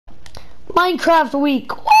Minecraft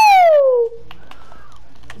week. Woo!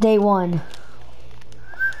 Day 1.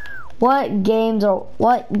 What game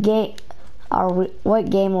are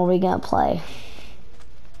we gonna play?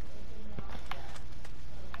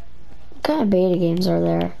 What kind of beta games are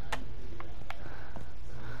there?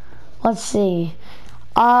 Let's see.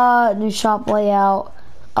 New shop layout.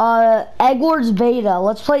 Egg Wars beta.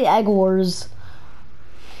 Let's play Egg Wars.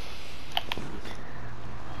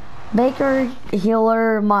 Baker,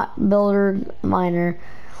 healer, builder, miner.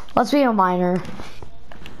 Let's be a miner.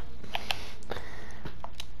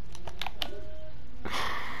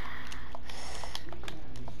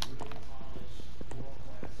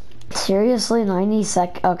 Seriously, 90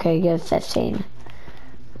 sec. Okay, good. 15.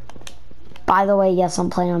 By the way, yes, I'm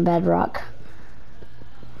playing on Bedrock.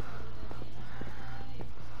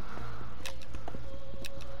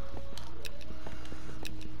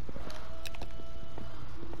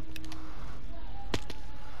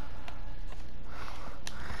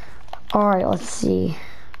 Alright, let's see.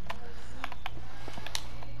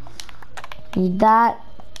 Need that.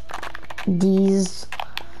 These.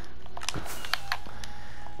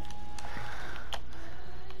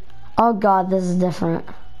 Oh god, this is different.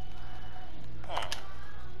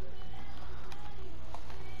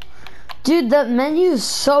 Dude, the menu is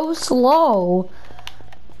so slow.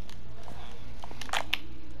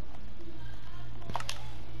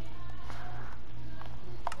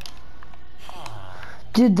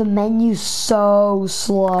 Dude, the menu's so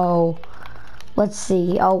slow. Let's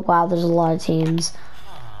see. Oh wow, there's a lot of teams.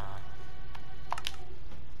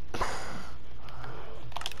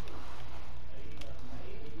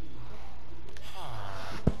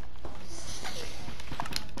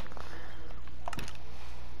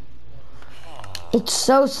 It's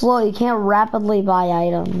so slow, you can't rapidly buy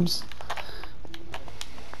items.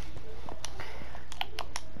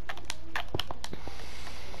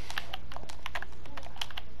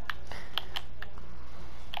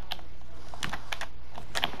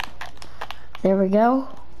 There we go.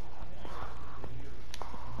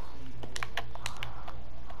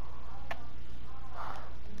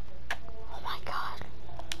 Oh my god.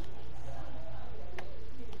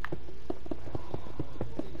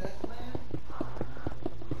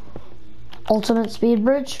 Ultimate speed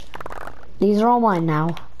bridge. These are all mine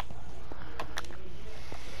now.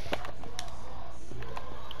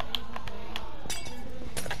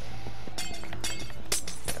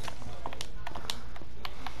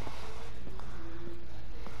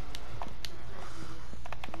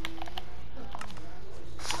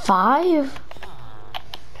 Five?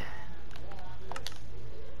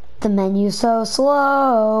 The menu's so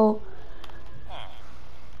slow.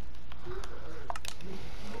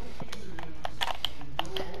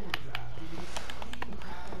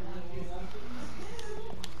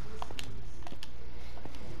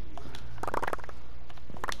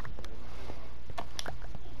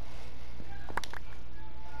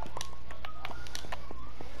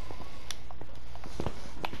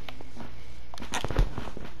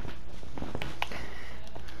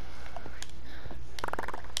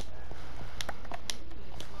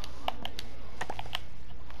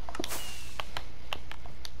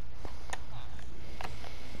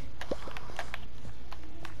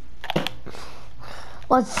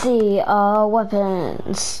 Let's see,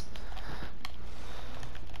 weapons.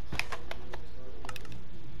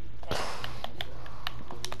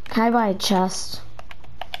 Can I buy a chest?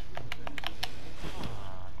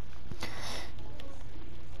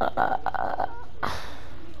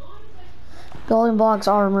 Building blocks,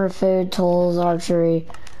 armor, food, tools, archery.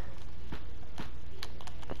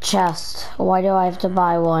 Chest. Why do I have to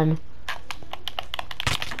buy one?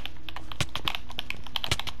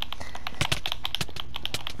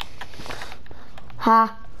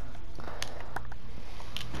 Ha.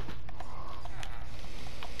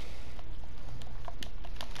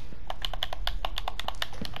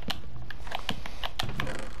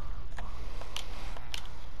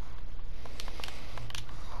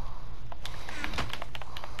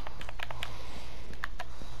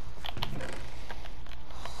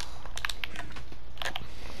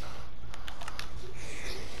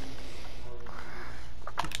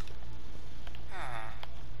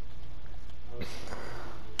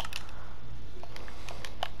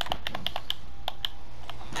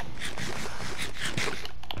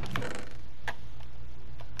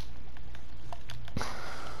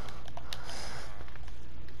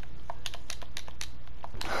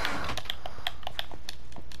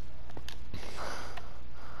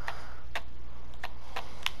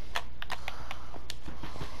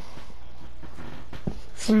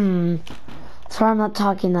 Sorry I'm not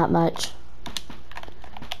talking that much.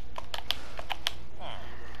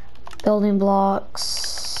 Building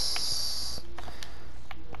blocks.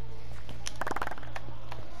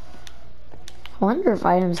 I wonder if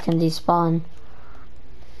items can despawn.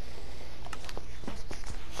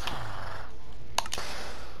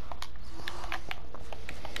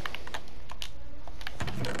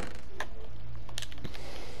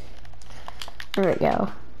 There we go.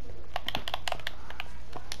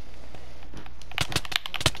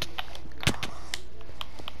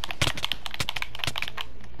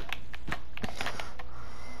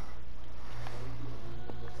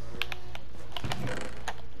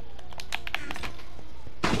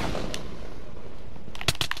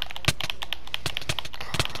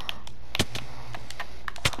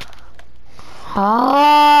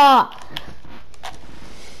 Ah!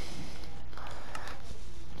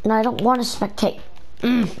 No, I don't want to spectate.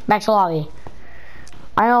 Back to lobby.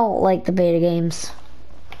 I don't like the beta games.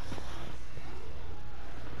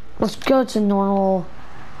 Let's go to normal.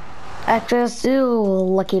 Actually, let's do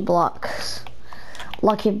lucky blocks.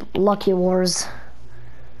 Lucky wars.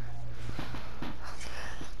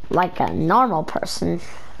 Like a normal person.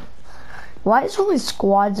 Why is only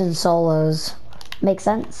squads and solos? Make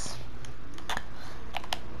sense?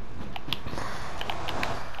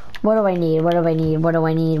 What do I need? What do I need? What do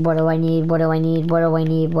I need? What do I need? What do I need? What do I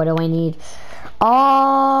need? What do I need?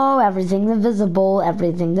 Oh, everything's invisible.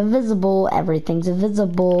 Everything's invisible. Everything's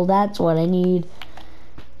invisible. That's what I need.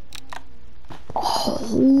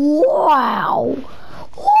 Oh, wow.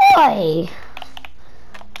 Boy.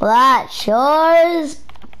 Well, that sure is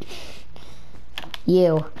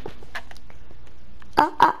you.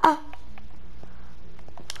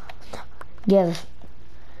 Give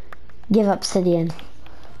obsidian.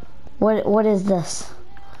 What is this?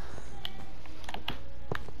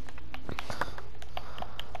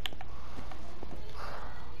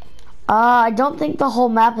 I don't think the whole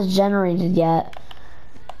map is generated yet.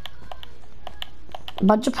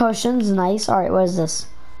 Bunch of potions, nice. Alright, what is this?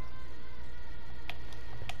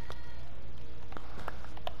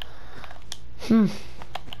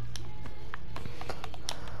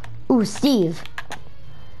 Ooh, Steve.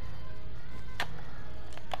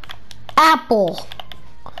 Apple.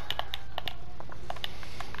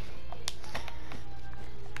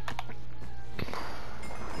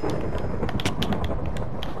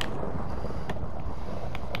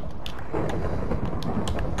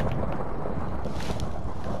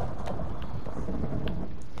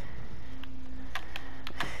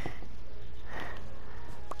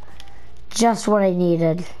 Just what I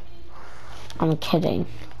needed. I'm kidding.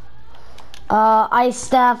 Ice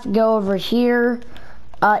staff, go over here.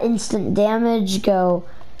 Instant damage, go.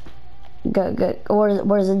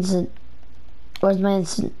 Where's instant? Where's my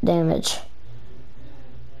instant damage?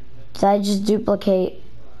 Did I just duplicate?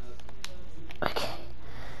 Okay.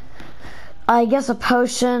 I guess a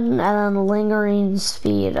potion and then lingering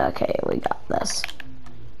speed. Okay, we got this.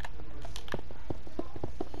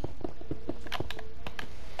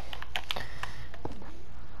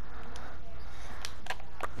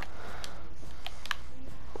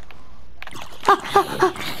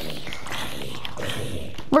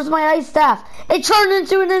 Where's my ice staff? It turned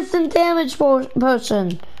into an instant damage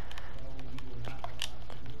potion.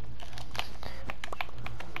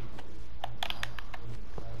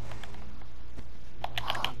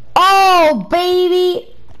 Oh, baby.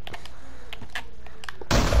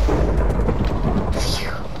 Phew.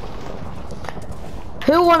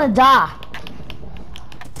 Who wanna die?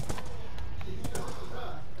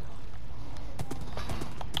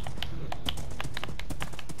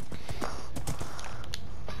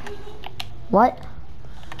 What?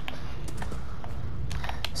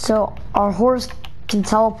 So our horse can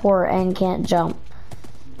teleport and can't jump.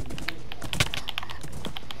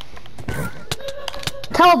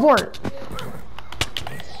 Teleport!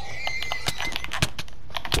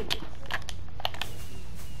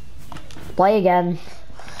 Play again.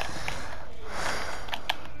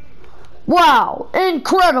 Wow,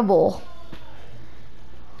 incredible!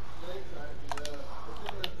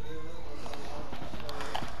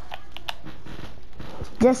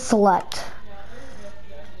 Deselect.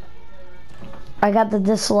 I got the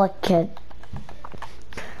deselect kit.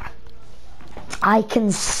 I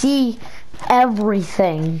can see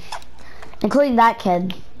everything, including that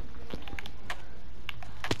kid.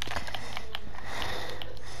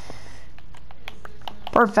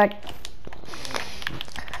 Perfect.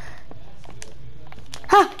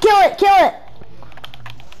 Ha! Kill it! Kill it!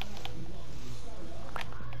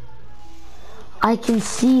 I can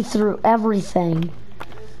see through everything.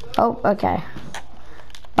 Oh, okay.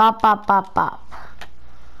 Bop, bop, bop, bop.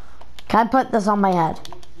 Can I put this on my head?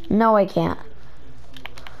 No, I can't.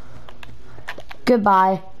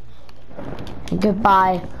 Goodbye.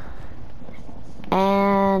 Goodbye.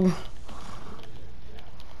 And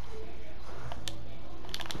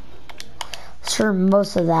sure,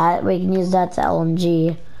 most of that we can use that to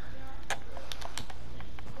LMG.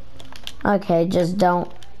 Okay, just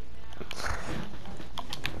don't.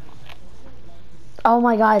 Oh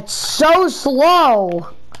my god, it's so slow.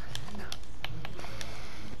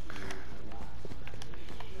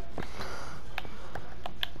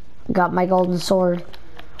 Got my golden sword.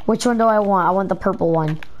 Which one do I want? I want the purple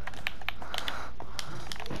one.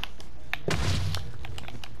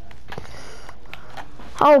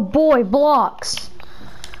 Oh boy, blocks.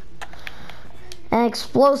 An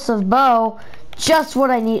explosive bow. Just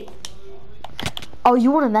what I need. Oh,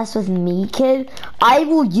 you want to mess with me, kid? I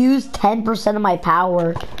will use 10% of my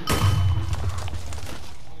power.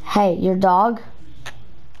 Hey, your dog?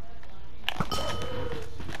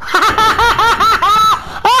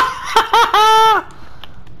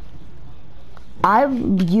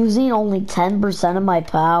 I'm using only 10% of my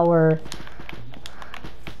power.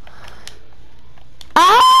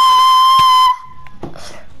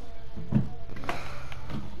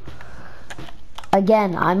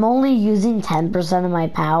 Again, I'm only using 10% of my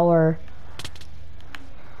power.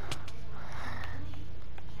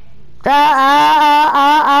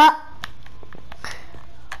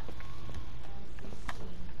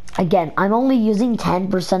 Again, I'm only using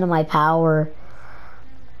 10% of my power.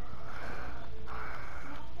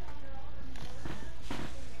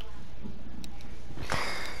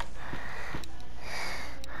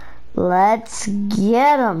 Let's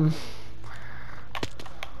get him.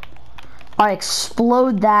 Alright,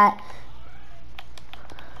 explode that.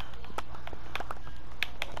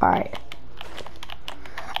 Alright.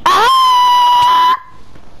 Ah!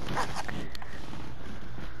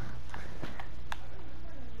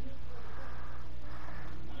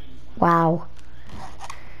 Wow.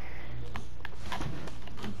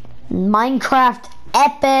 Minecraft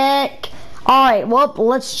epic. Alright, well,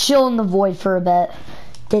 let's chill in the void for a bit.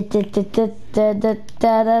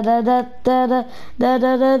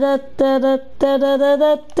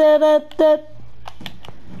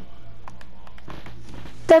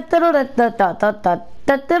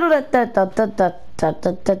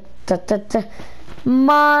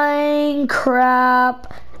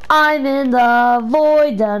 I'm in the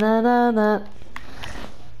void.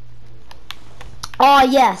 Oh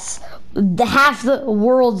yes, half the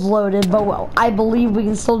world's loaded, but well, I believe we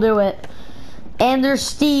can still do it. And there's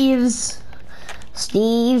Steve's.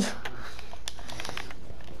 Steve,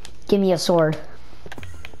 give me a sword.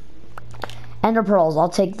 Ender pearls, I'll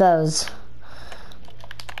take those.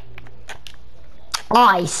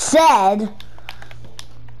 I said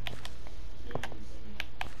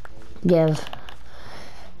give.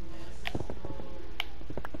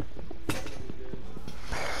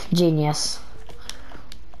 Genius.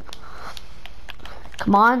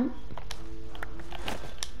 Come on.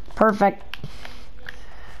 Perfect.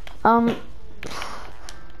 Come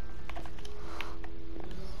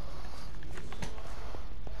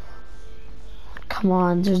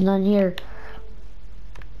on, there's none here.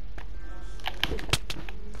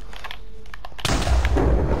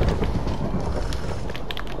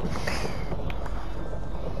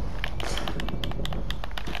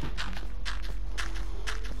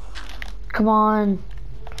 Come on.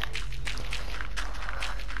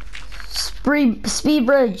 Speed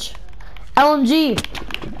bridge. LMG.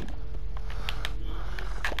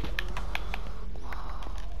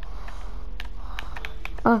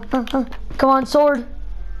 Come on, sword.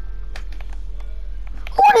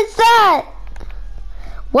 What is that?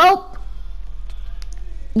 Well,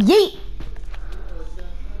 yeet.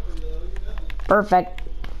 Perfect.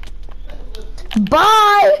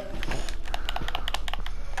 Bye.